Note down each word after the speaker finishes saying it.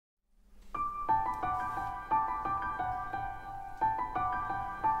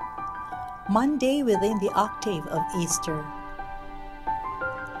Monday within the octave of Easter.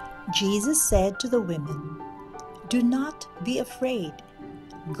 Jesus said to the women, "Do not be afraid.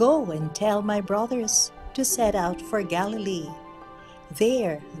 Go and tell my brothers to set out for Galilee.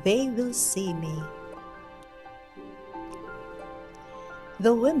 There they will see me."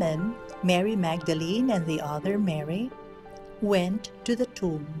 The women, Mary Magdalene and the other Mary, went to the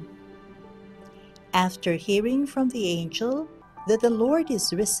tomb. After hearing from the angel that the Lord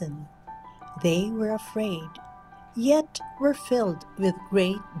is risen, they were afraid, yet were filled with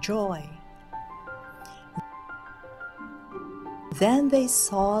great joy. Then they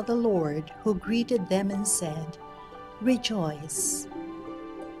saw the Lord, who greeted them and said, "Rejoice."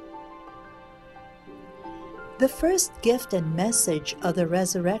 The first gift and message of the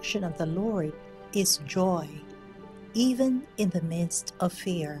resurrection of the Lord is joy, even in the midst of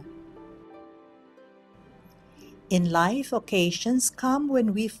fear. In life, occasions come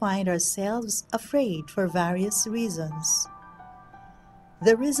when we find ourselves afraid for various reasons.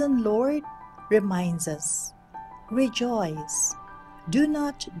 The risen Lord reminds us, "Rejoice, do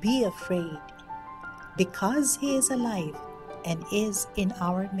not be afraid, because He is alive and is in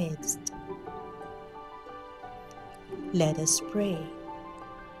our midst." Let us pray.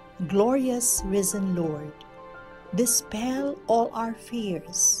 Glorious risen Lord, dispel all our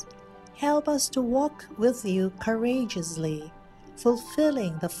fears. Help us to walk with you courageously,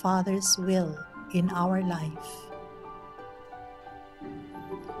 fulfilling the Father's will in our life.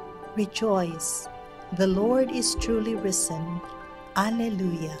 Rejoice, the Lord is truly risen.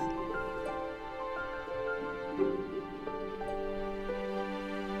 Alleluia.